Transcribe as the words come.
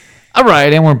All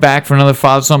right, and we're back for another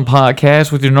Father Son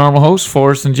podcast with your normal hosts,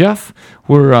 Forrest and Jeff.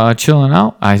 We're chilling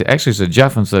out. I actually said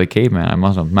Jeff instead of Caveman. I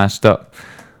must have messed up.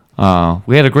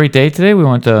 We had a great day today. We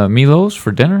went to Milo's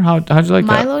for dinner. How'd you like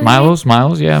that? Milo's,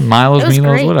 yeah. Milo's,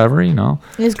 great. Whatever, you know.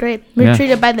 It was great. We were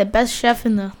treated by the best chef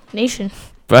in the nation.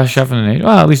 Best chef in the nation?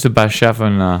 Well, at least the best chef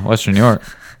in Western New York.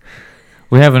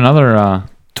 We have another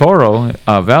Toro,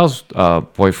 Val's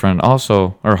boyfriend,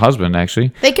 also, or husband,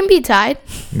 actually. They can be tied.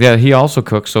 Yeah, he also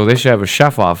cooks, so they should have a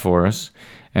chef off for us.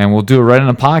 And we'll do it right in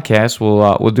a podcast.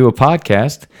 We'll do a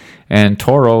podcast, and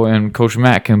Toro and Coach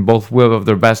Matt can both whip up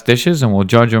their best dishes, and we'll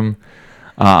judge them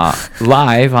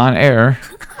live on air.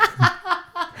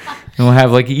 And we'll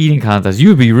have like an eating contest. You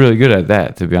would be really good at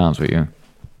that, to be honest with you.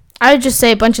 I would just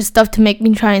say a bunch of stuff to make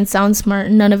me try and sound smart,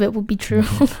 and none of it would be true.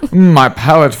 My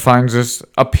palate finds this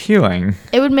appealing.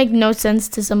 It would make no sense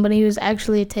to somebody who's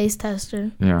actually a taste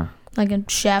tester. Yeah. Like a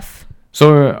chef.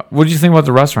 So, what did you think about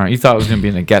the restaurant? You thought it was going to be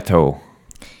in a ghetto.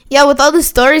 Yeah, with all the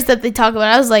stories that they talk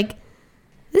about, I was like,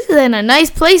 this is in a nice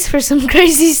place for some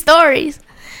crazy stories.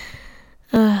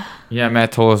 Yeah,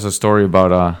 Matt told us a story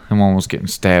about him almost getting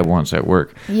stabbed once at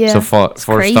work. Yeah, so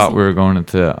Forrest thought we were going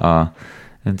into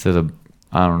the,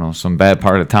 I don't know, some bad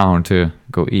part of town to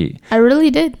go eat. I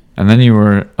really did. And then you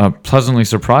were pleasantly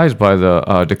surprised by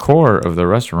the decor of the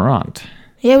restaurant.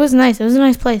 Yeah, it was nice. It was a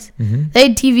nice place. Mm-hmm. They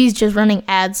had TVs just running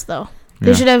ads, though.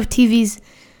 They should have TVs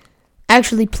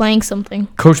actually playing something.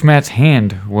 Coach Matt's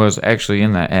hand was actually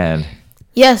in that ad.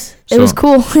 Yes, it was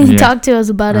cool. He talked to us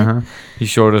about it. He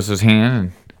showed us his hand,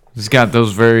 and he's got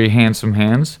those very handsome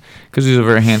hands because he's a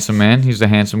very handsome man. He's a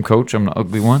handsome coach. I'm the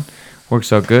ugly one.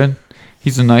 Works out good.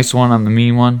 He's the nice one. I'm the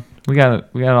mean one. We got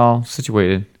it all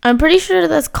situated. I'm pretty sure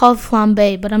that's called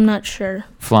flambe, but I'm not sure.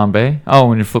 Flambe? Oh,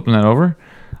 when you're flipping that over?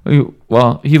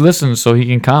 Well, he listens so he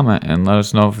can comment and let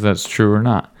us know if that's true or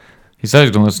not. He said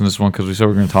he's going to listen to this one because we said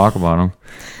we are going to talk about him.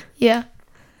 Yeah.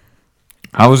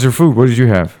 How was your food? What did you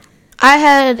have? I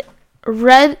had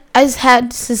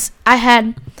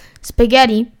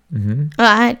spaghetti. Mm-hmm.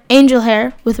 I had angel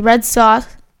hair with red sauce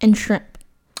and shrimp.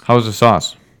 How was the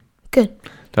sauce? Good.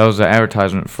 That was the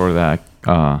advertisement for that,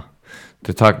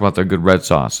 to talk about the good red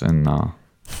sauce in the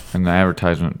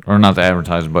advertisement, or not the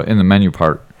advertisement, but in the menu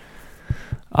part.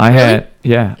 That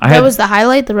was the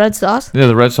highlight, the red sauce? Yeah,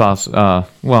 the red sauce. Well,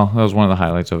 that was one of the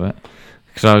highlights of it.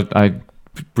 Because I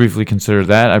briefly considered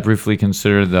that. I briefly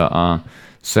considered the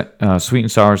sweet and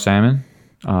sour salmon.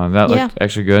 That looked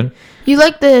actually good. You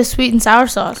like the sweet and sour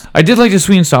sauce? I did like the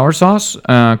sweet and sour sauce.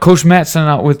 Coach Matt sent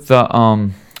out with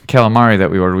the calamari that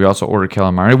we ordered. We also ordered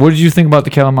calamari. What did you think about the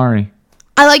calamari?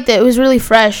 I liked it. It was really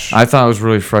fresh. I thought it was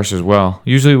really fresh as well.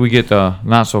 Usually we get the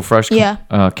not so fresh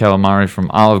calamari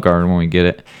from Olive Garden when we get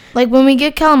it. Like when we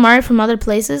get calamari from other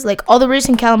places, like all the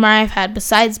recent calamari I've had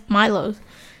besides Milo's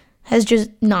has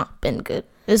just not been good.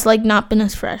 It's like not been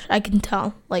as fresh. I can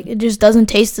tell. Like it just doesn't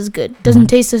taste as good. It doesn't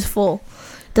taste as full.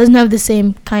 It doesn't have the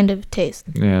same kind of taste.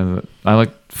 Yeah, I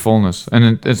like fullness.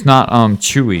 And it's not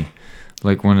chewy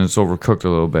like when it's overcooked a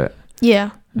little bit. Yeah.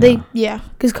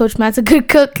 Because Coach Matt's a good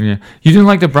cook. Yeah, you didn't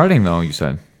like the breading though. You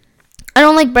said. I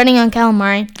don't like breading on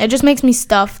calamari. It just makes me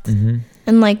stuffed, and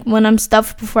like when I'm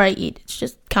stuffed before I eat, it's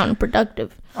just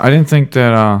counterproductive. I don't think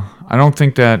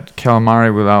that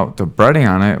calamari without the breading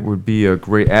on it would be a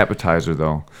great appetizer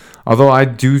though. Although I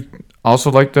do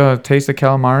also like the taste of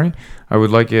calamari. I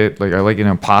would like it I like it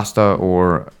in pasta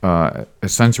or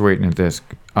accentuating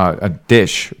a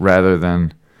dish rather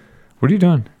than. What are you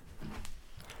doing?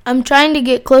 I'm trying to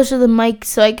get close to the mic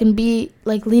so I can be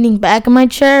like leaning back in my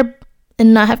chair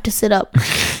and not have to sit up.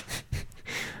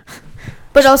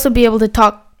 But also be able to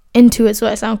talk into it so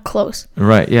I sound close.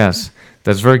 Right, yes.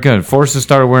 That's very good. Forrest has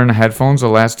started wearing the headphones the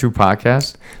last two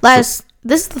podcasts. This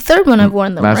is the third one I've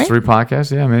worn them, last right? 3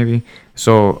 podcasts, yeah, maybe.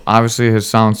 So obviously his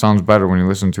sound sounds better when you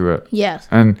listen to it. Yes.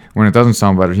 And when it doesn't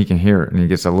sound better, he can hear it and he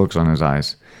gets the looks on his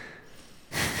eyes.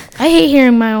 I hate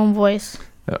hearing my own voice.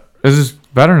 This is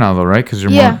better now though, right? Because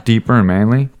you're more deeper and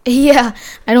manly. Yeah,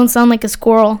 I don't sound like a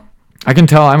squirrel. I can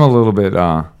tell I'm a little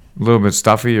bit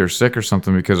stuffy or sick or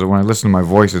something because when I listen to my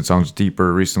voice, it sounds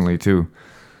deeper recently too.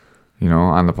 You know,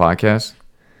 on the podcast.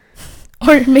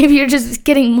 Or maybe you're just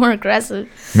getting more aggressive.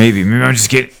 Maybe I'm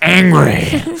just getting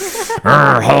angry.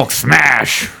 Hulk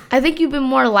smash. I think you've been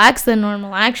more lax than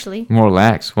normal, actually. More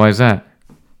lax? Why is that?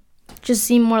 Just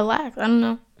seem more lax. I don't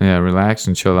know. Yeah, relax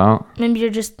and chill out. Maybe you're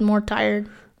just more tired.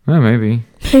 Yeah, maybe.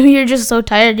 Maybe you're just so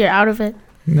tired you're out of it.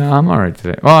 No, I'm all right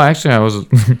today. Well, actually, I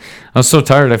was so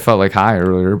tired I felt like high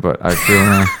earlier, but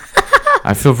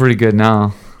I feel pretty good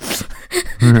now.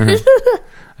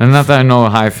 And not that I know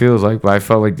what high feels like, but I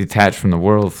felt like detached from the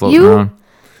world, floating around.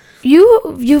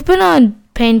 You've been on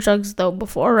pain drugs though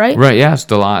before, right? Right, yeah,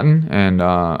 Dilaudid and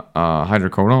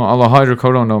hydrocodone. Although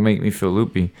hydrocodone don't make me feel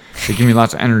loopy, they give me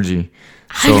lots of energy.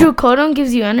 So, hydrocodone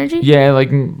gives you energy? Yeah,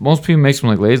 like most people makes them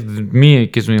like lazy. Me,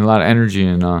 it gives me a lot of energy,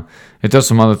 and it does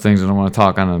some other things I don't want to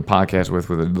talk on a podcast with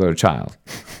a little child.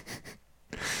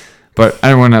 But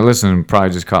everyone that listened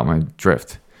probably just caught my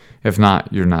drift. If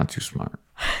not, you're not too smart.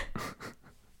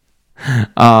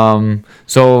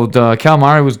 So the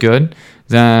calamari was good.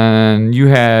 Then you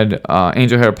had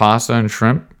angel hair pasta and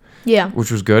shrimp. Yeah.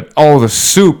 Which was good. Oh, the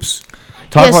soups.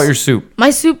 Talk about your soup.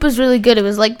 My soup was really good. It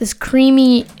was like this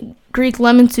creamy Greek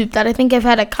lemon soup that I think I've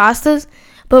had at Costa's.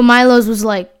 But Milo's was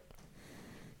like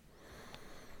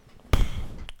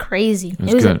crazy.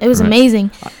 It was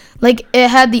amazing. Like, it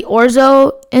had the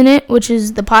orzo in it, which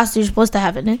is the pasta you're supposed to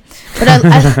have in it. But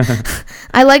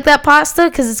I like that pasta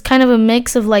because it's kind of a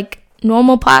mix of, like,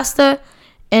 normal pasta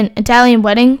and Italian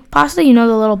wedding pasta. You know,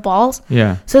 the little balls?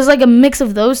 Yeah. So it's like a mix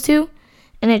of those two.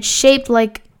 And it's shaped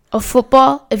like a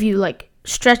football if you, like,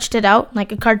 stretched it out,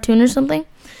 like a cartoon or something.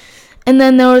 And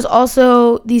then there was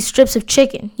also these strips of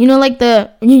chicken. You know, like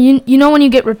you know when you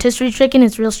get rotisserie chicken,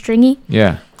 it's real stringy?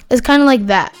 Yeah. It's kind of like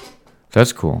that.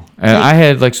 That's cool. And I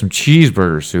had like some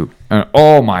cheeseburger soup. And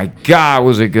oh my God,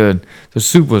 was it good. The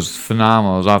soup was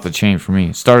phenomenal. It was off the chain for me.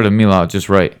 It started a meal out just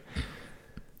right.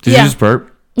 Did you just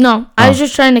burp? No, I was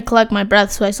just trying to collect my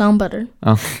breath so I sound better.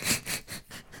 Oh.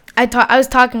 I was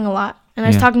talking a lot, and I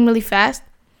was talking really fast.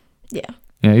 Yeah.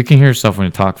 Yeah, you can hear yourself when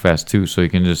you talk fast too, so you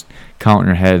can just count in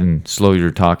your head and slow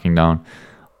your talking down.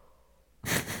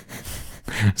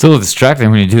 It's a little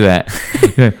distracting when you do that.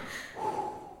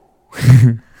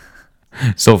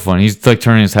 So funny. He's like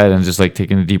turning his head and just like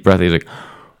taking a deep breath. He's like,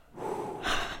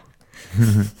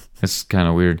 it's kind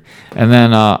of weird. And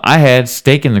then I had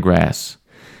steak in the grass,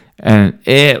 and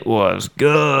it was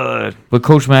good. But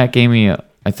Coach Matt gave me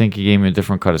I think he gave me a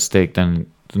different cut of steak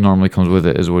than normally comes with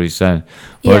it, is what he said.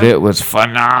 But it was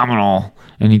phenomenal,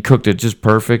 and he cooked it just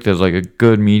perfect as like a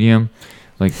good medium,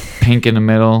 like pink in the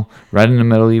middle, red in the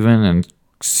middle even, and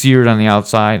seared on the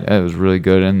outside. It was really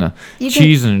good, and the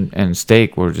cheese and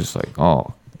steak were just like,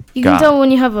 oh, you can tell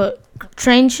when you have a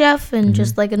trained chef and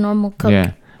just like a normal cook.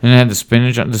 Yeah, and it had the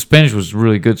spinach. The spinach was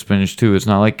really good spinach too. It's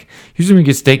not like usually when you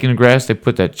get steak in the grass, they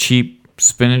put that cheap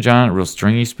spinach on it, real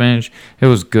stringy spinach. It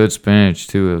was good spinach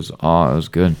too. It was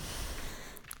good.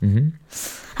 Mm-hmm.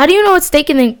 How do you know what steak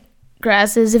in the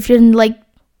grass is if you're like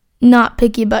not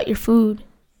picky about your food?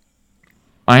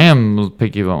 I am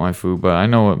picky about my food, but I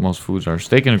know what most foods are.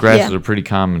 Steak and grass is a pretty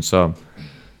common sub.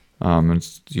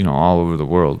 It's all over the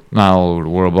world. Not all over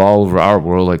the world, but all over our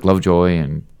world, like Lovejoy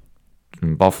and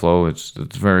Buffalo. It's a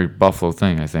very Buffalo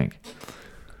thing, I think.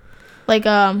 Like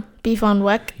beef on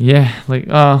weck? Yeah, like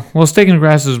steak and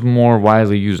grass is more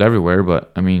widely used everywhere,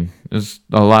 but I mean, there's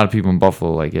a lot of people in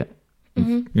Buffalo like it.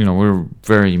 Mm-hmm. We're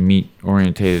very meat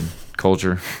orientated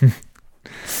culture.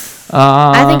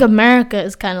 I think America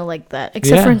is kind of like that,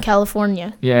 except for in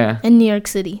California. Yeah. And New York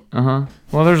City. Uh-huh.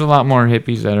 Well, there's a lot more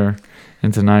hippies that are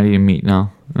into not eating meat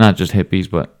now. Not just hippies,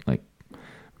 but like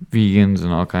vegans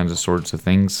and all kinds of sorts of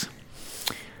things.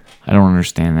 I don't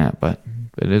understand that, but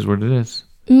it is what it is.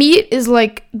 Meat is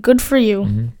like good for you.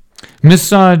 Mm-hmm. Miss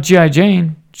G.I.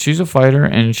 Jane, she's a fighter,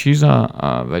 and she's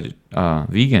a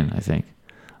vegan, I think.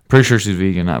 Pretty sure she's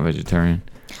vegan, not vegetarian.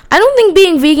 I don't think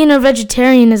being vegan or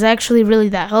vegetarian is actually really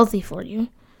that healthy for you.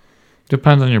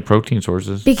 Depends on your protein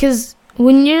sources. Because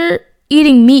when you're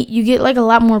eating meat, you get like a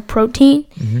lot more protein.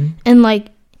 Mm-hmm. And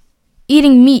like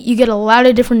eating meat, you get a lot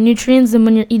of different nutrients than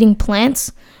when you're eating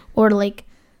plants. Or like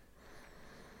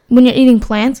when you're eating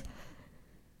plants.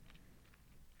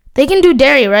 They can do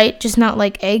dairy, right? Just not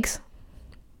like eggs.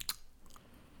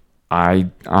 I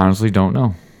honestly don't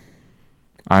know.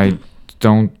 I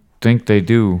don't think they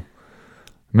do.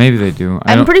 Maybe they do.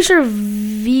 I'm pretty sure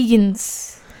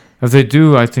vegans. If they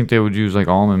do, I think they would use like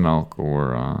almond milk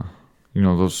or,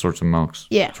 those sorts of milks.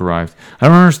 Yeah. Derived. I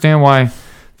don't understand why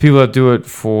people that do it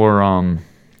for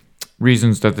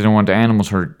reasons that they don't want the animals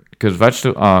hurt. Because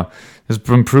it's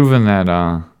been proven that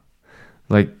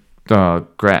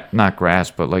not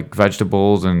grass, but like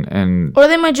vegetables and or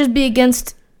they might just be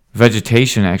against.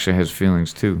 Vegetation actually has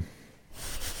feelings too.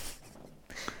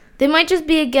 They might just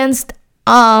be against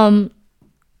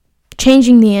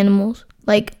changing the animals,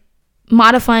 like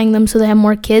modifying them so they have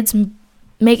more kids and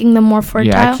making them more fertile.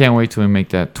 Yeah, I can't wait till we make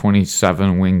that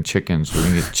 27-wing chicken so we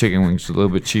can get chicken wings a little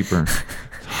bit cheaper.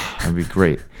 That'd be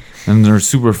great. And they're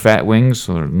super fat wings,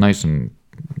 so they're nice and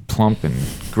plump and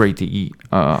great to eat.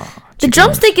 The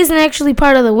drumstick isn't actually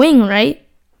part of the wing, right?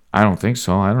 I don't think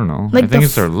so. I don't know. Like I think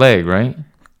it's their leg, right?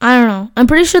 I don't know. I'm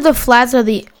pretty sure the flats are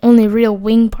the only real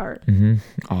wing part. Mm-hmm.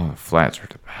 Oh, the flats are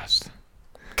the best.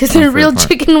 Because they're real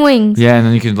chicken wings. Yeah, and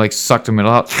then you can like suck the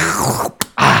middle out.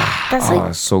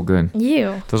 That's so good.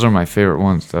 Ew. Those are my favorite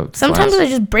ones. Sometimes I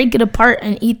just break it apart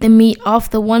and eat the meat off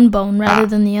the one bone rather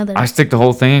than the other. I stick the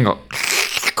whole thing and go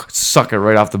suck it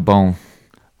right off the bone.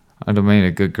 I'd have made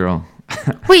a good girl.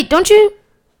 Wait, don't you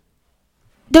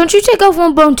take off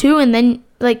one bone too, and then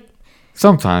like?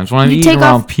 Sometimes when I'm eating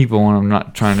around people, when I'm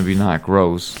not trying to be not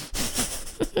gross.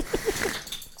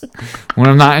 When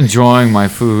I'm not enjoying my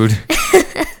food.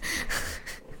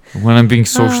 When I'm being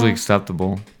socially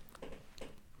acceptable.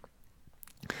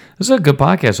 This is a good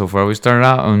podcast so far. We started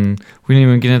out and we didn't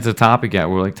even get into the topic yet.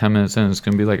 We're like 10 minutes in. It's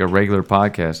going to be like a regular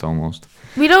podcast almost.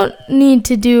 We don't need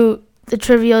to do the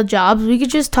trivial jobs. We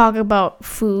could just talk about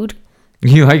food.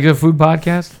 You like a food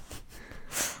podcast?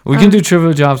 We can do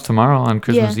trivial jobs tomorrow on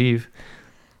Christmas Eve.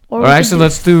 Or actually,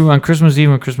 let's do on Christmas Eve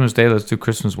and Christmas Day. Let's do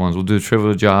Christmas ones. We'll do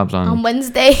trivial jobs on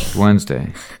Wednesday.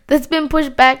 Wednesday. That's been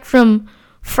pushed back from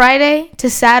Friday to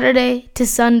Saturday to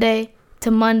Sunday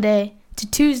to Monday to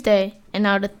Tuesday and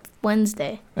now to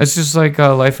Wednesday. It's just like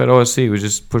life at OSC. We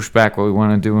just push back what we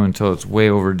want to do until it's way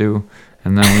overdue,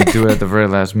 and then we do it at the very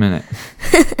last minute.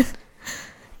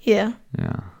 Yeah.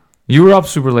 Yeah. You were up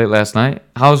super late last night.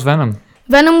 How was Venom?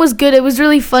 Venom was good. It was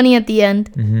really funny at the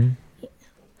end. Mm-hmm.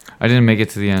 I didn't make it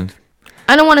to the end.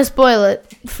 I don't want to spoil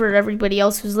it for everybody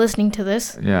else who's listening to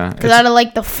this. Yeah. Because out of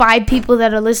like the 5 people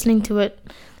that are listening to it.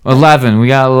 11. We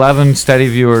got 11 steady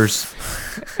viewers.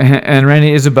 And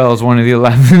Randy Isabel is one of the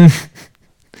 11.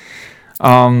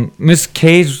 Miss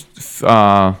K's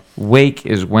wake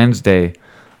is Wednesday.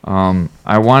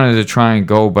 I wanted to try and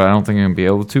go, but I don't think I'm going to be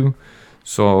able to.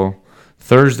 So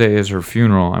Thursday is her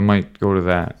funeral. I might go to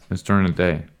that. It's during the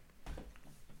day.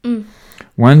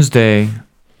 Wednesday,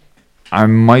 I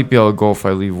might be able to go if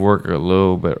I leave work a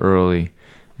little bit early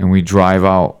and we drive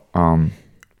out.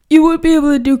 You would be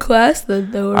able to do class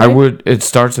then, though, right? I would. It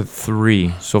starts at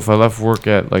 3. So if I left work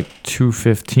at like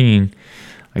 2:15,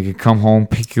 I could come home,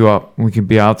 pick you up. We could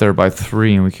be out there by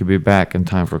 3 and we could be back in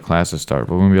time for class to start.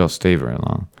 But we won't be able to stay very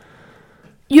long.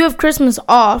 You have Christmas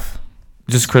off.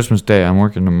 Just Christmas Day. I'm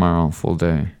working tomorrow, full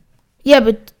day. Yeah,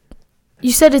 but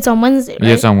you said it's on Wednesday, right?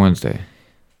 Yeah, it's on Wednesday.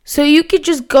 So you could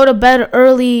just go to bed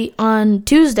early on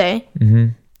Tuesday. Mm-hmm.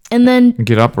 And then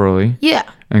get up early. Yeah.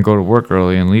 And go to work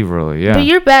early and leave early. Yeah. But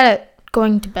you're bad at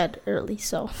going to bed early,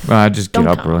 so. Well, I just get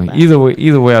up early. Either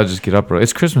way, I'll just get up early.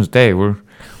 It's Christmas Day. We're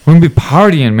gonna be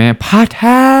partying, man. Party!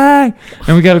 And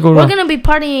we gotta go. We're gonna be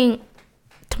partying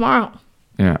tomorrow.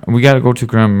 Yeah, we gotta go to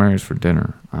Grandma Mary's for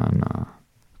dinner on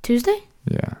Tuesday.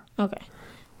 Yeah. Okay.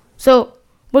 So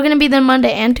we're gonna be there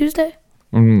Monday and Tuesday.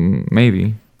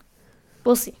 Maybe.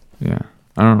 We'll see. Yeah,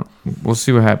 I don't. We'll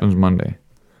see what happens Monday.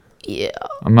 Yeah.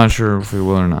 I'm not sure if we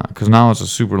will or not, because now it's a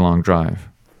super long drive.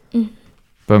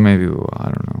 But maybe we will. I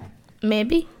don't know.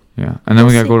 Maybe. Yeah, and then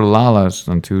we gotta go to Lala's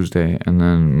on Tuesday, and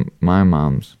then my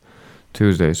mom's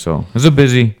Tuesday. So it's a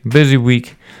busy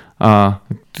week.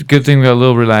 Good thing we got a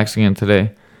little relaxing in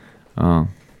today.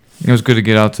 It was good to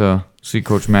get out to see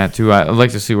Coach Matt too. I'd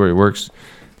like to see where he works,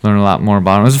 learn a lot more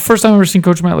about him. It was the first time I've ever seen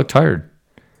Coach Matt look tired.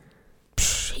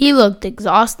 He looked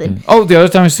exhausted. Oh, the other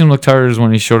time I seen him look tired is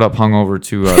when he showed up hungover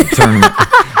to the tournament.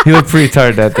 He looked pretty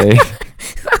tired that day.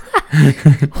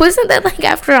 Wasn't that like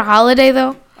after a holiday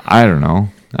though? I don't know.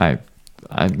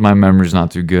 My memory's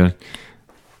not too good.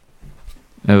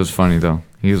 It was funny though.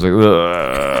 He was like,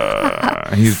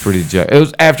 ugh. He was pretty jet. It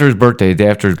was after his birthday. Day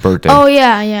after his birthday. Oh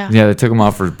yeah, yeah. Yeah, they took him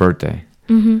out for his birthday.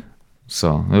 Mm-hmm.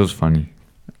 So it was funny.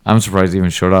 I'm surprised he even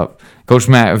showed up. Coach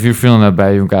Matt, if you're feeling that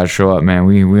bad, you gotta show up, man.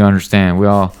 We understand. We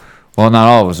all, well, not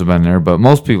all of us have been there, but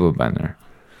most people have been there.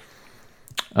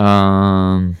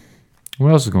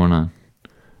 What else is going on? I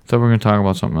thought we were gonna talk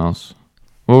about something else.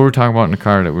 What were we talking about in the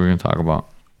car that we were gonna talk about?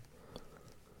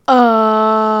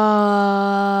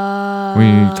 We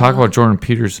talk about Jordan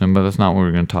Peterson, but that's not what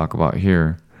we're gonna talk about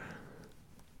here.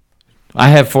 I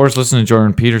have Forrest listen to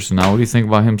Jordan Peterson now. What do you think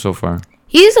about him so far?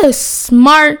 He's a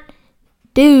smart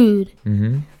dude.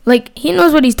 Mm-hmm. Like, he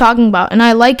knows what he's talking about. And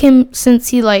I like him since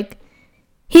he's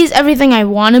everything I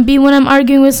want to be when I'm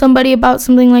arguing with somebody about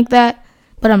something like that.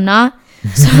 But I'm not.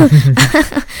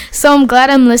 So I'm glad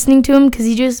I'm listening to him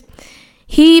because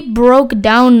he broke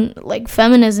down, like,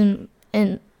 feminism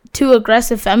and 2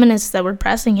 aggressive feminists that were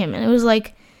pressing him. And it was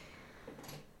like,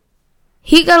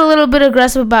 he got a little bit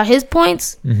aggressive about his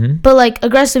points, but, like,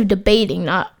 aggressive debating,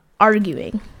 not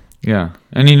arguing. Yeah,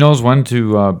 and he knows when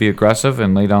to be aggressive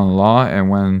and lay down the law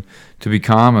and when to be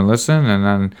calm and listen. And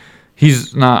then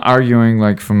he's not arguing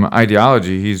like from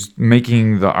ideology. He's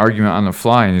making the argument on the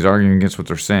fly, and he's arguing against what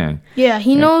they're saying. Yeah,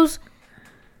 he knows.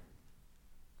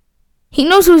 He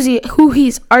knows who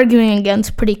he's arguing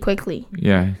against pretty quickly.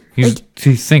 Yeah, He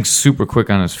thinks super quick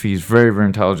on his feet. He's very, very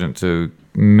intelligent to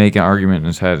make an argument in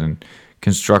his head and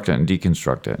construct it and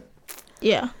deconstruct it.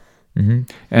 Yeah. Mm-hmm.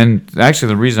 And actually,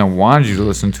 the reason I wanted you to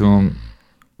listen to him,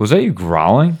 was that you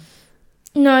growling?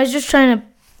 No, I was just trying to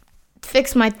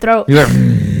fix my throat. You're like,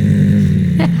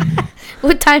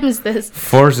 what time is this?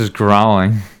 Forrest is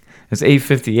growling. It's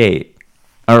 8:58.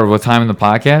 Or what time in the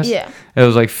podcast? Yeah. It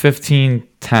was like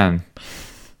 15:10.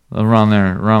 Around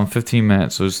there. Around 15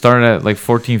 minutes. So it started at like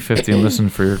 14:50 and listen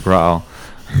for your growl.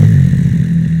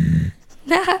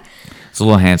 It's a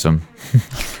little handsome.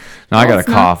 Now I got a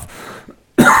cough.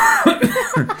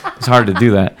 It's hard to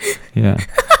do that. Yeah.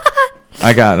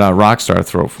 I got rock star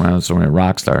throat from so many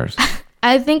rock stars.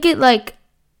 I think it like,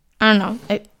 I don't know,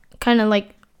 it kind of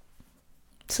like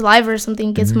saliva or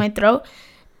something gets in my throat,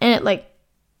 and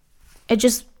it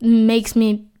just makes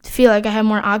me feel like I have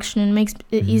more oxygen and makes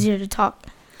it easier to talk.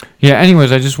 Yeah,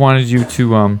 anyways, I just wanted you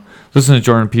to listen to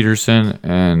Jordan Peterson,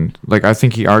 and like I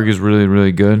think he argues really,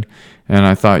 really good, and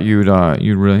I thought you'd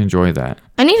really enjoy that.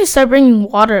 I need to start bringing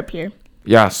water up here.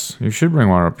 Yes, you should bring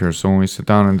water up here so when we sit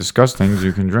down and discuss things,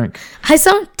 you can drink. I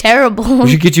sound terrible.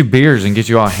 We should get you beers and get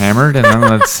you all hammered, and then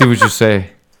let's see what you say.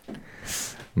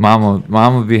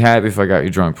 Mom would be happy if I got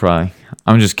you drunk, probably.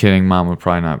 I'm just kidding. Mom would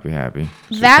probably not be happy.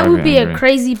 That would be a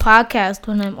crazy podcast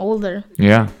when I'm older.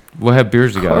 Yeah, we'll have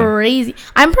beers together. Crazy.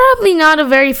 I'm probably not a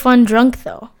very fun drunk,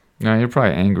 though. No, you're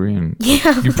probably angry, and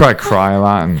yeah. you probably cry a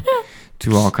lot and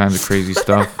do all kinds of crazy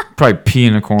stuff. Probably pee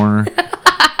in a corner.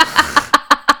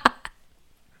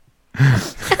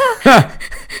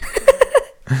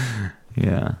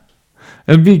 Yeah.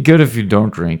 It'd be good if you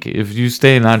don't drink. If you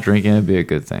stay not drinking, it'd be a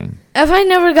good thing. If I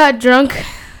never got drunk,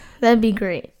 that'd be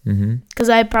great. Mm-hmm. Because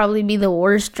I'd probably be the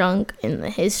worst drunk in the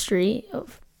history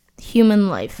of human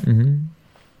life. Mm-hmm.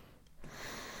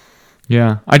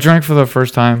 Yeah. I drank for the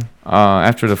first time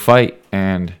after the fight,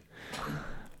 and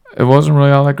it wasn't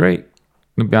really all that great,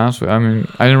 to be honest with you. I mean,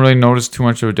 I didn't really notice too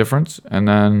much of a difference. And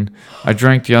then I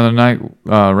drank the other night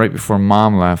right before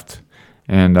Mom left.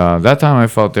 And that time I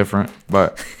felt different,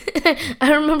 but...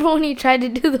 I remember when you tried to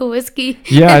do the whiskey.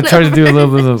 Yeah, I tried to do a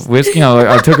little bit of whiskey.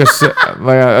 I took a sip,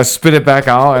 I spit it back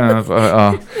out, and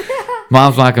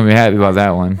Mom's not going to be happy about that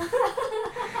one.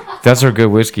 That's her good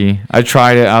whiskey. I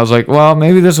tried it. I was like, well,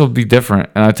 maybe this will be different.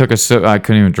 And I took a sip. I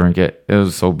couldn't even drink it. It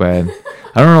was so bad.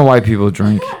 I don't know why people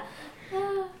drink.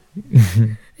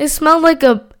 It smelled like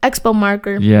a Expo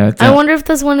marker. Yeah. I wonder if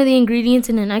that's one of the ingredients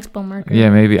in an Expo marker. Yeah,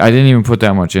 maybe. I didn't even put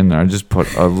that much in there. I just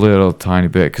put a little tiny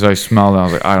bit because I smelled it. I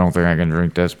was like, I don't think I can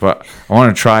drink this. But I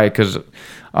want to try it because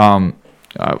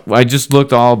I just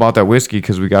looked all about that whiskey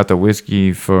because we got the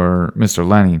whiskey for Mr.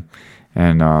 Lenny.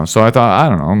 And so I thought, I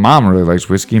don't know, Mom really likes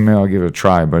whiskey. Maybe I'll give it a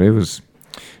try. But it was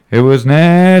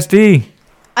nasty.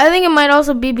 I think it might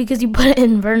also be because you put it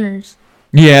in Werner's.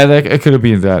 Yeah, it could have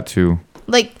been that too.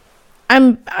 Like,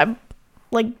 I'm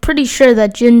like pretty sure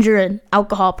that ginger and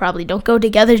alcohol probably don't go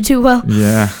together too well.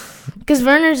 Yeah. Because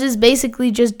Werner's is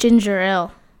basically just ginger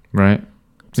ale. Right.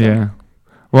 So. Yeah.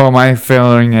 Well, my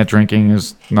failing at drinking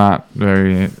is not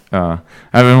very...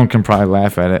 everyone can probably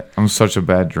laugh at it. I'm such a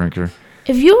bad drinker.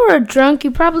 If you were a drunk,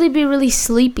 you'd probably be really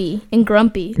sleepy and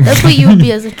grumpy. That's what you would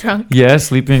be as a drunk. Yeah,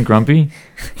 sleepy and grumpy.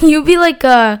 You'd be like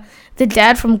the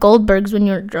dad from Goldberg's when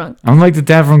you were drunk. I'm like the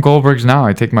dad from Goldberg's now.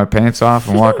 I take my pants off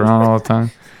and walk around all the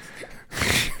time.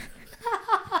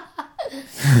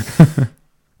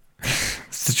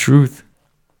 It's the truth.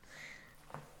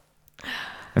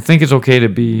 I think it's okay to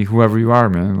be whoever you are,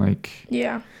 man. Like,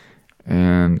 yeah.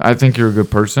 And I think you're a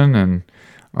good person, and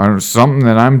something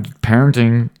that I'm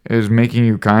parenting is making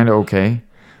you kind of okay,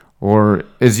 or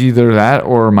is either that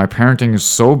or my parenting is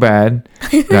so bad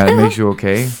that it makes you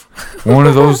okay. One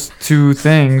of those two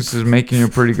things is making you a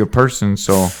pretty good person.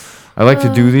 So I like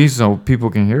to do these so people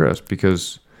can hear us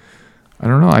because I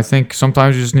don't know. I think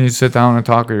sometimes you just need to sit down and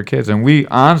talk with your kids. And we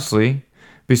honestly,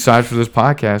 besides for this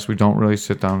podcast, we don't really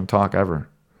sit down and talk ever.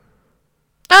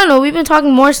 I don't know. We've been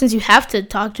talking more since you have to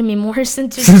talk to me more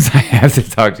since I have to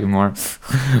talk to you more.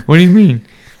 What do you mean?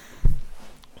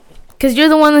 Because you're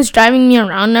the one that's driving me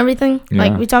around and everything. Yeah.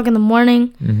 Like, we talk in the morning.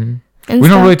 Mm-hmm. We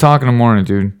don't really talk in the morning,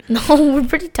 dude. No, we're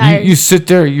pretty tired. You sit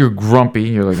there, you're grumpy.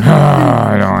 You're like,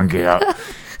 I don't want to get up.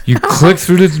 You click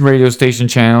through the radio station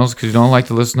channels because you don't like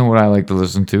to listen to what I like to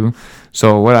listen to.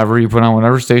 So whatever, you put on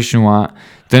whatever station you want.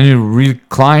 Then you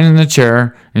recline in the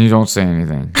chair and you don't say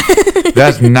anything.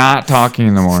 That's not talking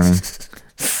in the morning.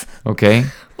 Okay?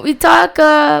 We talk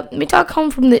when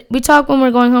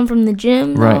we're going home from the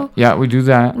gym. Right. Though. Yeah, we do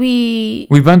that.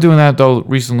 We've been doing that though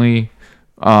recently,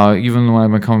 even when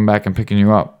I've been coming back and picking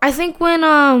you up. I think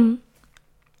I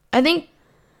think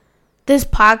this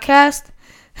podcast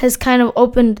has kind of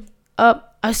opened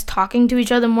us talking to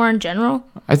each other more in general.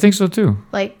 I think so too.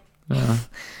 Like, yeah.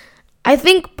 I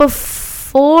think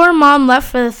before Mom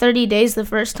left for the 30 days the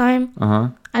first time,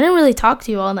 I didn't really talk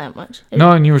to you all that much.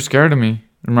 No, and you were scared of me.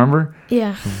 Remember?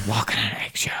 Yeah. Walking on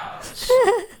eggshells.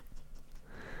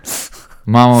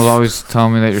 Mom was always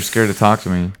telling me that you're scared to talk to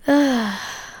me. I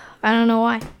don't know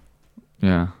why.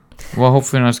 Yeah. Well,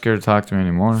 hopefully you're not scared to talk to me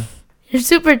anymore. You're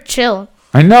super chill.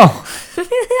 I know.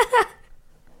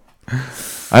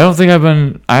 I don't think I've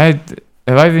been. Have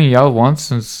I even yelled once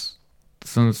since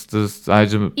this?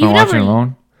 I've been watching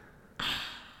alone.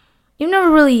 You've never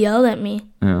really yelled at me.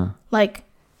 Yeah. Like.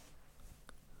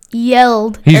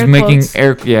 Yelled. He's making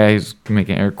he's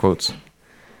making air quotes.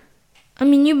 I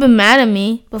mean, you've been mad at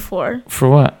me before. For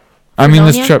what? I mean,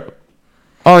 this trip.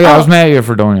 Oh yeah, I was mad at you at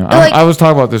Fredonia. I was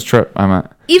talking about this trip. I meant.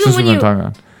 Even when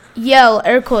you yell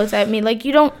air quotes at me, like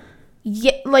you don't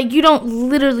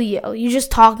literally yell. You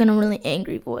just talk in a really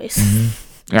angry voice.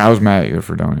 Mm-hmm. Yeah, I was mad at you at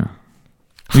Fredonia.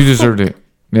 You deserved it.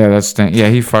 Yeah, that's stink. Yeah,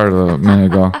 he fired a minute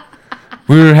ago.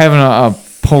 We were having a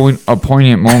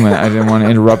poignant moment. I didn't want to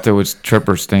interrupt it with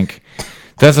Tripper stink.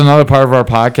 That's another part of our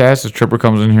podcast. The Tripper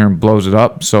comes in here and blows it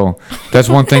up. So that's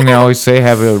one thing they always say,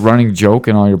 have a running joke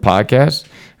in all your podcasts.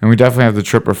 And we definitely have the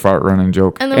Tripper fart running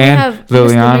joke. And then we have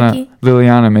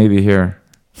Liliana may be here.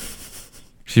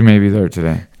 She may be there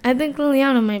today. I think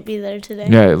Liliana might be there today.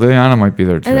 Yeah, Liliana might be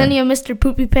there today. And then you have Mr.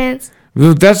 Poopy Pants.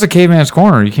 That's the Caveman's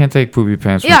Corner. You can't take Poopy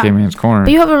Pants from Caveman's Corner.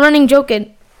 But you have a running joke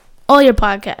in all your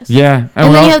podcasts. Yeah.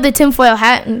 And then you have the tinfoil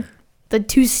hat and the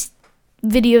 2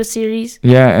 video series.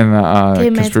 Yeah, and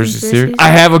the conspiracy series. I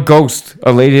have a ghost.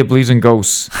 A lady that believes in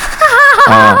ghosts.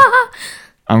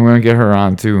 I'm going to get her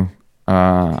on, too.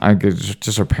 I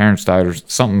just her parents died or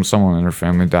someone in her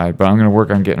family died, but I'm going to work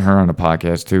on getting her on the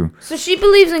podcast, too. So she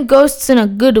believes in ghosts in a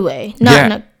good way,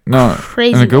 not in a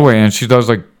crazy way. In a good way. And she does,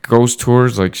 like, ghost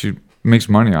tours. Like, she makes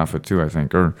money off it too, I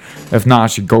think, or if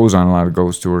not, she goes on a lot of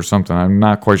ghost tours or something. I'm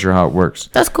not quite sure how it works.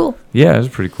 That's cool. Yeah, it's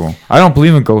pretty cool. I don't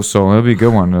believe in ghosts, so it'll be a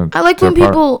good one. I like when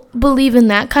people believe in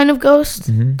that kind of ghost,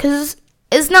 because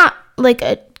it's not like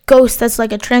a ghost that's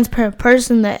like a transparent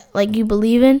person that like you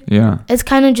believe in. Yeah, it's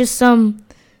kind of just some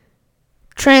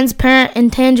transparent,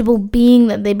 intangible being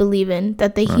that they believe in,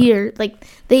 that they hear. Like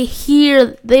they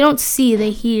don't see, they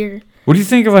hear. What do you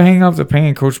think if I hang up the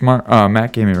painting Coach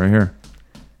Matt gave me right here?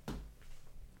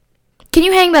 Can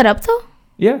you hang that up, though?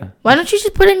 Yeah. Why don't you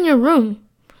just put it in your room?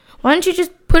 Why don't you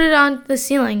just put it on the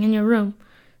ceiling in your room?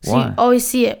 So you always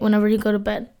see it whenever you go to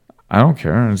bed. I don't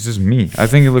care. It's just me. I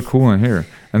think it look cool in here.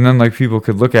 And then, like, people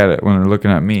could look at it when they're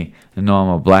looking at me and know I'm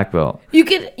a black belt. You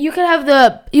could be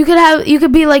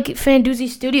like Fanduzzi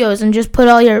Studios and just put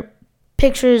all your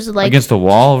pictures, like... against the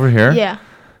wall over here? Yeah.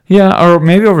 Yeah, or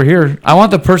maybe over here. I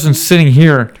want the person sitting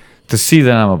here to see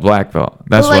that I'm a black belt.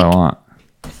 That's what I want.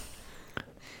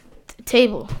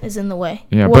 Table is in the way.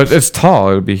 Yeah, but it's tall.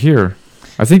 It'll be here.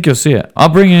 I think you'll see it. I'll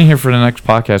bring it in here for the next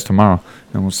podcast tomorrow,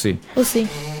 and we'll see. We'll see.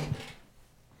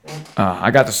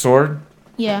 I got the sword.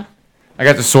 Yeah. I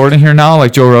got the sword in here now,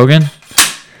 like Joe Rogan.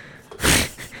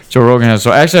 Joe Rogan has.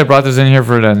 So actually, I brought this in here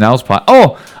for the Nels pot.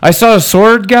 Oh, I saw a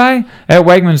sword guy at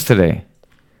Wegmans today,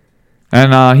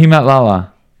 and he met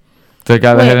Lala, the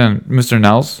guy that had in Mr.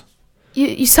 Nels.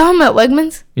 You saw him at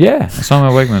Wegmans? Yeah, I saw him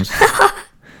at Wegmans.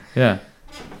 Yeah.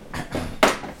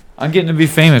 I'm getting to be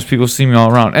famous. People see me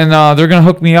all around, and they're gonna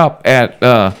hook me up at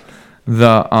the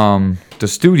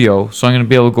studio, so I'm gonna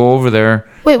be able to go over there.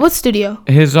 Wait, what studio?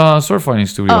 His sword fighting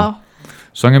studio. Oh.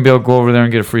 So I'm gonna be able to go over there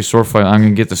and get a free sword fight. I'm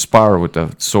gonna get to spar with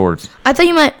the swords. I thought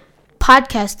you meant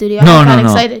podcast studio. No, I got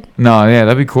excited. No, yeah,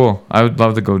 that'd be cool. I would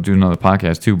love to go do another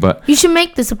podcast too, but you should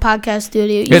make this a podcast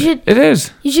studio. It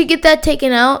is. You should get that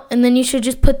taken out, and then you should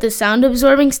just put the sound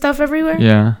absorbing stuff everywhere.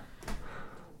 Yeah.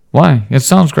 Why? It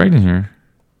sounds great in here.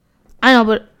 I know,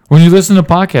 but when you listen to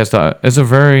podcasts, it's a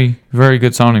very, very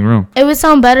good sounding room. It would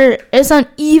sound better. It would sound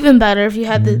even better if you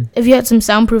had if you had some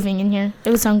soundproofing in here.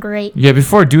 It would sound great. Yeah,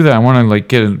 before I do that, I want to like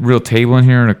get a real table in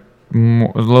here and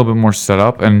a little bit more set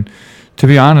up. And to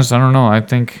be honest, I don't know. I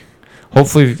think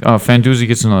hopefully Fanduzzi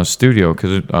gets another studio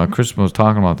because Chris was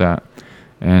talking about that.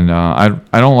 And I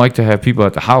don't like to have people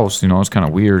at the house. You know, it's kind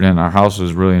of weird. And our house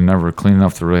is really never clean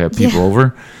enough to really have people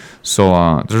over.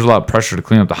 So there's a lot of pressure to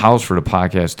clean up the house for the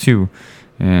podcast too.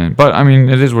 But I mean,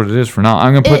 it is what it is for now.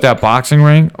 I'm gonna put that boxing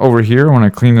ring over here when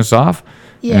I clean this off.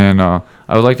 Yeah. And I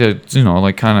would like to,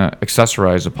 like kind of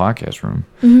accessorize the podcast room,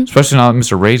 especially now that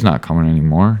Mr. Ray's not coming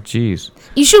anymore. Jeez.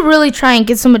 You should really try and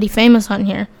get somebody famous on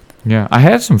here. Yeah, I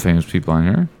had some famous people on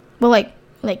here. Well,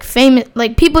 like famous,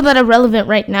 like people that are relevant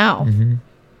right now. Mm-hmm.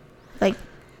 Like.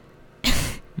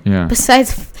 Yeah.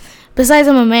 Besides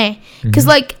MMA, because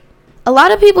like. A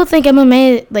lot of people think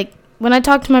MMA, like, when I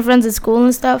talk to my friends at school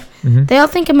and stuff, they all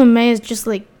think MMA is just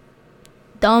like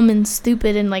dumb and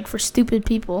stupid and like for stupid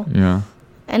people. Yeah.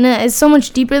 And it's so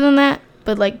much deeper than that,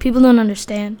 but like people don't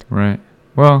understand. Right.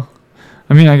 Well,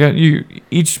 I mean, I got you.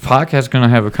 Each podcast is gonna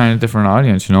have a kind of different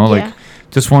audience, you know. Like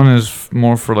this one is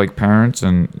more for like parents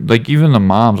and like even the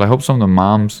moms. I hope some of the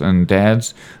moms and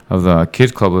dads of the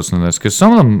kids club listen to this, because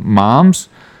some of the moms,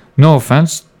 no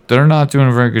offense, they're not doing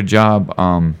a very good job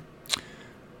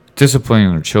disciplining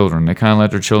their children. They kind of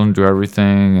let their children do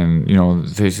everything, and you know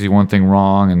they see one thing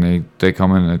wrong and they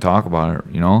come in and they talk about it.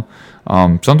 You know,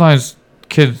 sometimes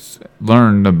kids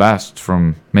learn the best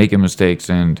from making mistakes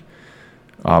and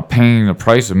paying the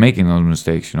price of making those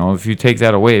mistakes. You know, if you take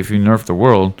that away, if you nerf the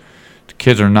world, the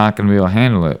kids are not going to be able to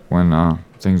handle it when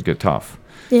things get tough.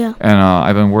 Yeah. And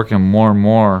I've been working more and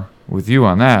more with you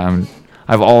on that.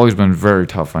 I've always been very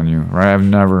tough on you, right? I've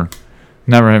never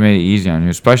have made it easy on you,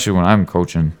 especially when I'm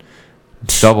coaching.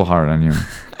 Double hard on you.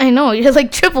 I know, you're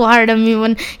like triple hard on me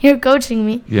when you're coaching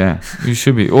me. Yeah, you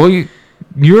should be. Well,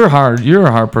 you're hard. You're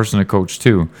a hard person to coach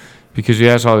too, because you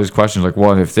ask all these questions like,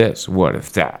 what if this? What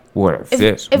if that? What if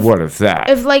this? What if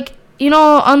that? If like, you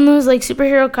know, on those like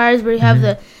superhero cards where you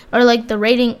have or like the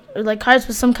rating, or like cards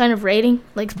with some kind of rating,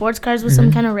 like sports cards with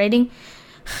some kind of rating,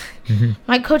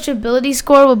 my coachability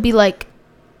score would be like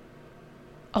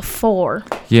a 4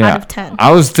 out of 10.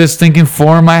 I was just thinking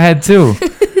 4 in my head too.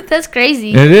 That's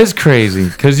crazy. It is crazy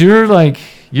because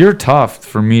you're tough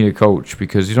for me to coach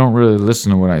because you don't really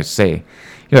listen to what I say.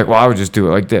 You're like, well, I would just do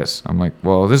it like this. I'm like,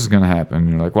 well, this is gonna happen.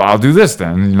 You're like, well, I'll do this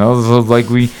then. You know, so like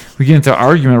we get into an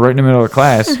argument right in the middle of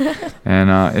class,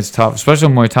 and it's tough, especially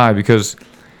in Muay Thai, because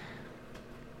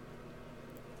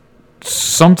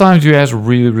sometimes you ask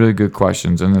really, really good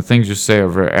questions and the things you say are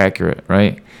very accurate,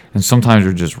 right? And sometimes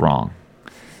you're just wrong.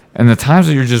 And the times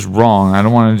that you're just wrong, I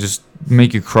don't want to just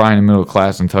make you cry in the middle of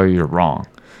class and tell you you're wrong.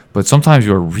 But sometimes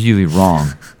you're really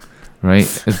wrong,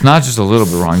 right? It's not just a little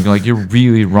bit wrong. You're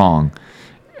really wrong.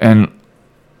 And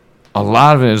a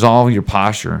lot of it is all your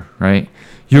posture, right?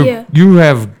 You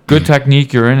have good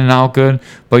technique, you're in and out good,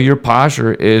 but your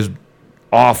posture is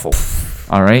awful,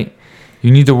 all right?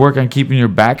 You need to work on keeping your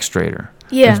back straighter.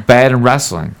 Yeah. It's bad in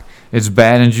wrestling. It's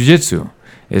bad in jiu-jitsu.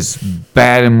 It's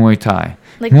bad in Muay Thai.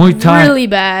 Like Muay Thai, really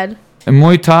bad. And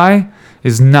Muay Thai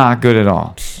is not good at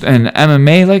all. And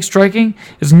MMA, like striking,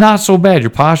 is not so bad. Your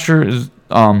posture is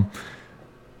not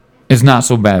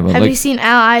so bad. But have you seen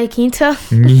Al Iaquinta?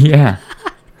 Yeah.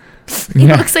 He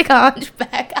looks like a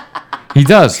hunchback. He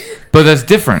does. But that's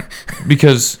different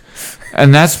because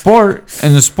in that sport,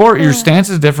 your stance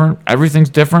is different.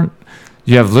 Everything's different.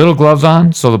 You have little gloves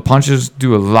on, so the punches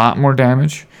do a lot more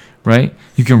damage, right?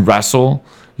 You can wrestle.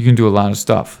 You can do a lot of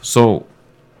stuff. So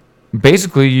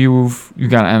basically, you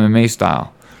got an MMA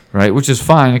style, right? Which is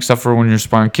fine, except for when you're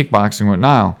sparring kickboxing with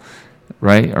Niall,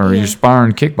 right? Or you're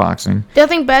sparring kickboxing.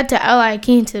 Nothing bad to Al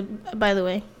Iaquinta, by the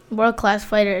way. World-class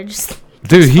fighter.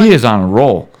 Dude, he is on a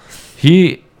roll.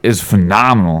 He is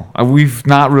phenomenal. We've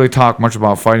not really talked much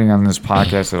about fighting on this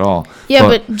podcast at all. Yeah,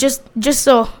 but just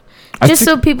so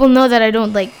people know that I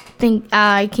don't think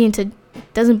Al Iaquinta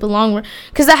doesn't belong where,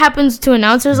 because that happens to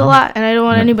announcers a lot, and I don't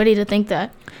want anybody to think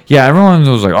that. Yeah, everyone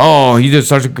was like, "Oh, he did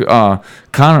such a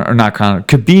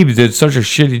Khabib did such a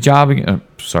shitty job.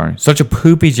 Such a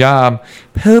poopy job,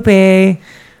 poopy."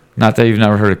 Not that you've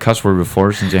never heard a cuss word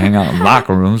before, since you hang out in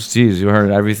locker rooms. Jeez, you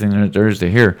heard everything that there is to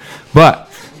hear,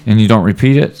 and you don't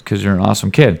repeat it because you're an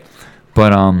awesome kid.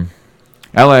 But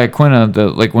L.A.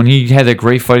 Iaquinta, when he had that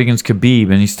great fight against Khabib,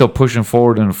 and he's still pushing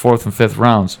forward in the 4th and 5th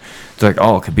rounds, it's like,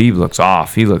 oh, Khabib looks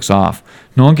off. He looks off.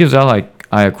 No one gives L.A.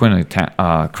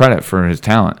 Iaquinta credit for his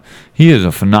talent. He is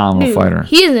a phenomenal fighter.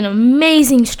 He is an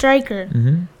amazing striker.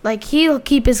 Mm-hmm. He'll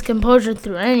keep his composure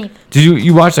through anything. Did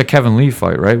you watch that Kevin Lee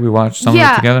fight, right? We watched some of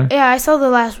it together? Yeah, I saw the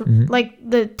last,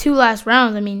 the 2 last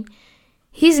rounds. I mean,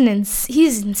 he's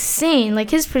insane.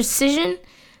 His precision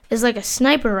is like a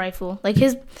sniper rifle.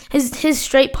 His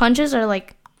straight punches are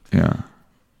like... Yeah.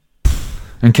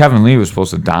 And Kevin Lee was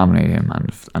supposed to dominate him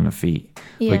on the feet.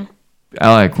 Yeah.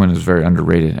 L.A. Iaquinta is very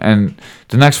underrated. And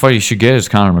the next fight you should get is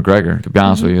Conor McGregor, to be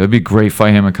honest with you. It'd be a great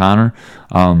fight, him and Conor.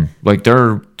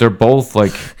 They're both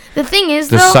the thing is,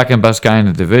 the second best guy in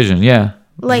the division. Yeah.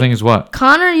 The thing is what?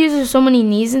 Conor uses so many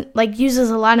knees, uses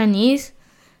a lot of knees.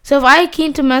 So if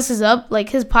Iaquinta messes up,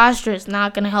 his posture is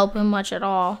not going to help him much at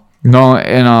all. No,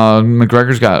 and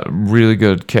McGregor's got really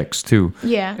good kicks too.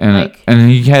 Yeah, and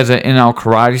he has an in-out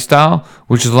karate style,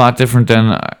 which is a lot different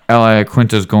than L.A.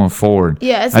 Iaquinta's going forward.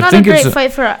 Yeah, it's not a great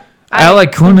fight for... L.A.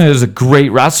 Iaquinta is a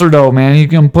great wrestler, though, man. You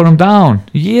can put him down.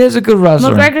 He is a good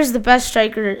wrestler. McGregor's the best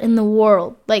striker in the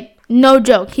world. No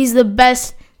joke. He's the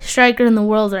best striker in the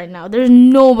world right now. There's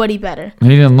nobody better. He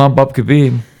didn't lump up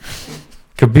Khabib.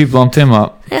 Khabib lumped him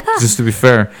up. Just to be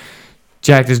fair.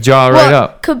 Jacked his jaw right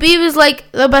up. Khabib is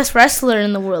like the best wrestler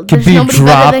in the world. There's nobody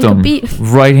better than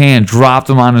Khabib. Right hand. Dropped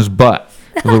him on his butt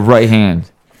with the right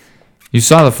hand. You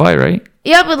saw the fight, right?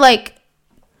 Yeah, but like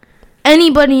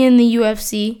anybody in the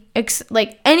UFC,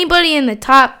 like anybody in the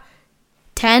top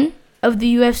 10 of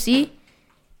the UFC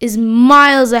is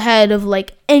miles ahead of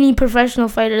like any professional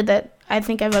fighter that I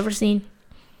think I've ever seen.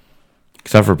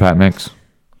 Except for Pat Mix.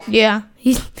 Yeah.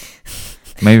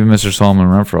 Maybe Mr. Solomon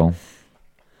Renfro.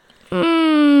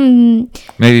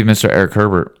 Maybe Mr. Eric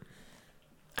Herbert.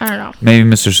 I don't know. Maybe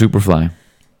Mr. Superfly.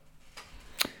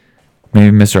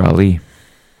 Maybe Mr. Ali.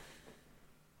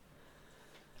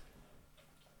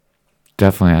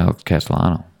 Definitely Alex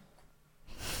Castellano.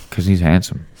 Because he's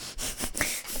handsome.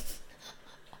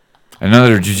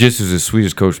 Another jiu-jitsu is as sweet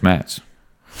as Coach Matt's.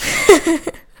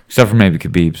 Except for maybe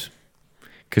Khabib's.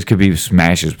 Because Khabib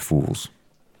smashes fools.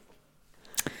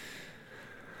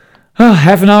 Oh,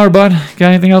 half an hour, bud. Got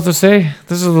anything else to say?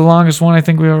 This is the longest one I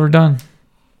think we've ever done.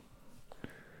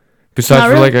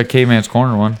 Besides for like a Caveman's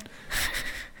Corner one.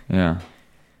 Yeah.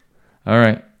 All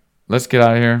right. Let's get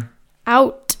out of here.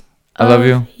 Out. I love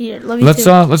you. Here. Love you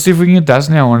too. Let's see if we can get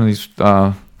Destiny on one of these.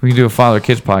 We can do a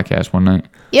father-kids podcast one night.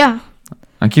 Yeah.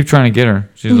 I keep trying to get her.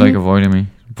 She's like avoiding me.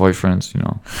 Boyfriends, you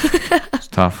know. It's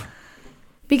tough.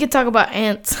 We could talk about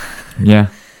ants. Yeah.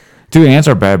 Dude, ants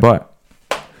are bad, but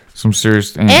some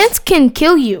serious ants. Ants can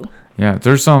kill you. Yeah,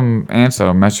 there's some ants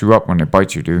that'll mess you up when they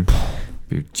bite you, dude.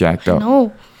 Be jacked up.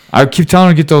 No. I keep telling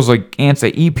her to get those like ants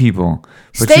that eat people.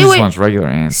 But she just wants regular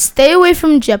ants. Stay away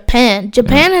from Japan.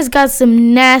 Japan has got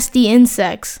some nasty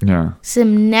insects. Yeah.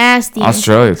 Some nasty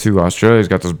Australia, too. Australia's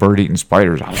got those bird-eating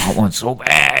spiders. I want one so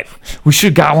bad. We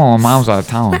should have got one when Mom's out of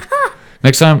town.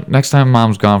 Next time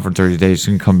Mom's gone for 30 days,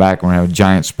 she can come back and we're going to have a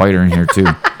giant spider in here, too.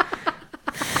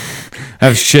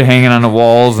 Have shit hanging on the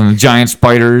walls and giant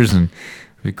spiders, and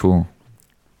it'd be cool.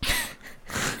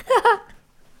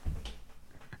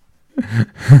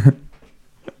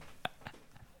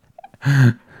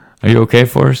 Are you okay,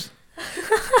 Forrest?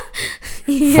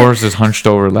 Yeah. Forrest is hunched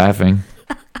over laughing.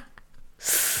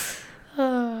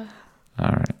 All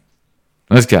right.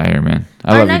 Let's get out of here, man.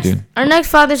 I love you, dude. Our next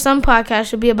father-son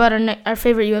podcast should be about our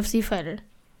favorite UFC fighter.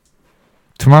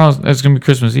 Tomorrow, it's going to be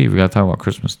Christmas Eve. We got to talk about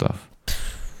Christmas stuff.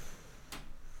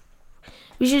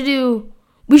 We should do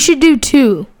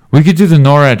 2. We could do the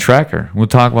NORAD tracker. We'll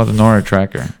talk about the NORAD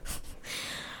tracker.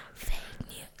 Fake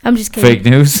news. I'm just kidding. Fake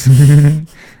news?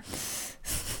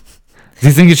 Do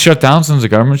you think it's shut down since the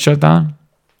government shut down?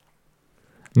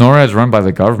 NORAD's run by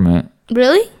the government.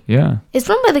 Really? Yeah. It's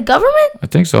run by the government? I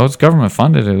think so. It's government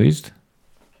funded at least.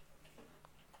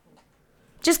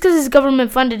 Just because it's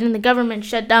government funded and the government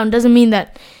shut down doesn't mean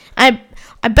that. I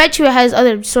bet you it has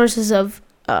other sources of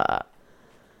like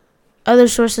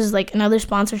and other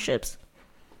sponsorships.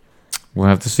 We'll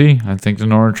have to see. I think the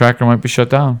NORAD tracker might be shut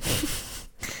down.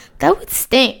 That would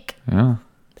stink. Yeah.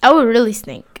 That would really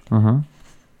stink. Uh-huh.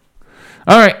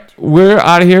 All right. We're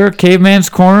out of here. Caveman's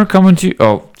Corner coming to you.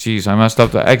 Oh, jeez. I messed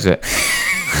up the exit.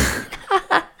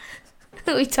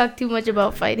 We talked too much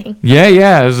about fighting.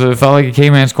 Yeah. It felt like a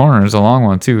Caveman's Corner. It's a long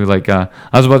one, too. Like, I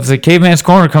was about to say, Caveman's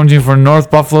Corner coming to you from North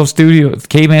Buffalo Studios.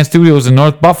 Caveman Studios in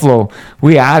North Buffalo.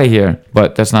 We out of here.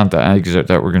 But that's not the exit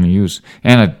that we're going to use.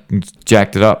 And I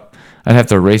jacked it up. I'd have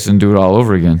to erase and do it all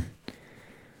over again.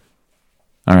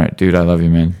 All right, dude. I love you,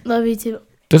 man. Love you, too.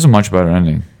 There's a much better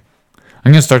ending.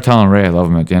 I'm going to start telling Ray I love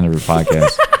him at the end of her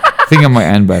podcast. I think I might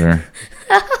end better.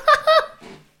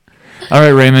 All right,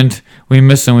 Raymond. We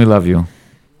miss and we love you.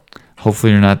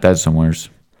 Hopefully you're not dead somewheres.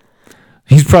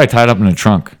 He's probably tied up in a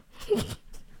trunk.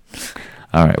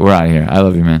 All right, we're out of here. I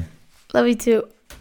love you, man. Love you, too.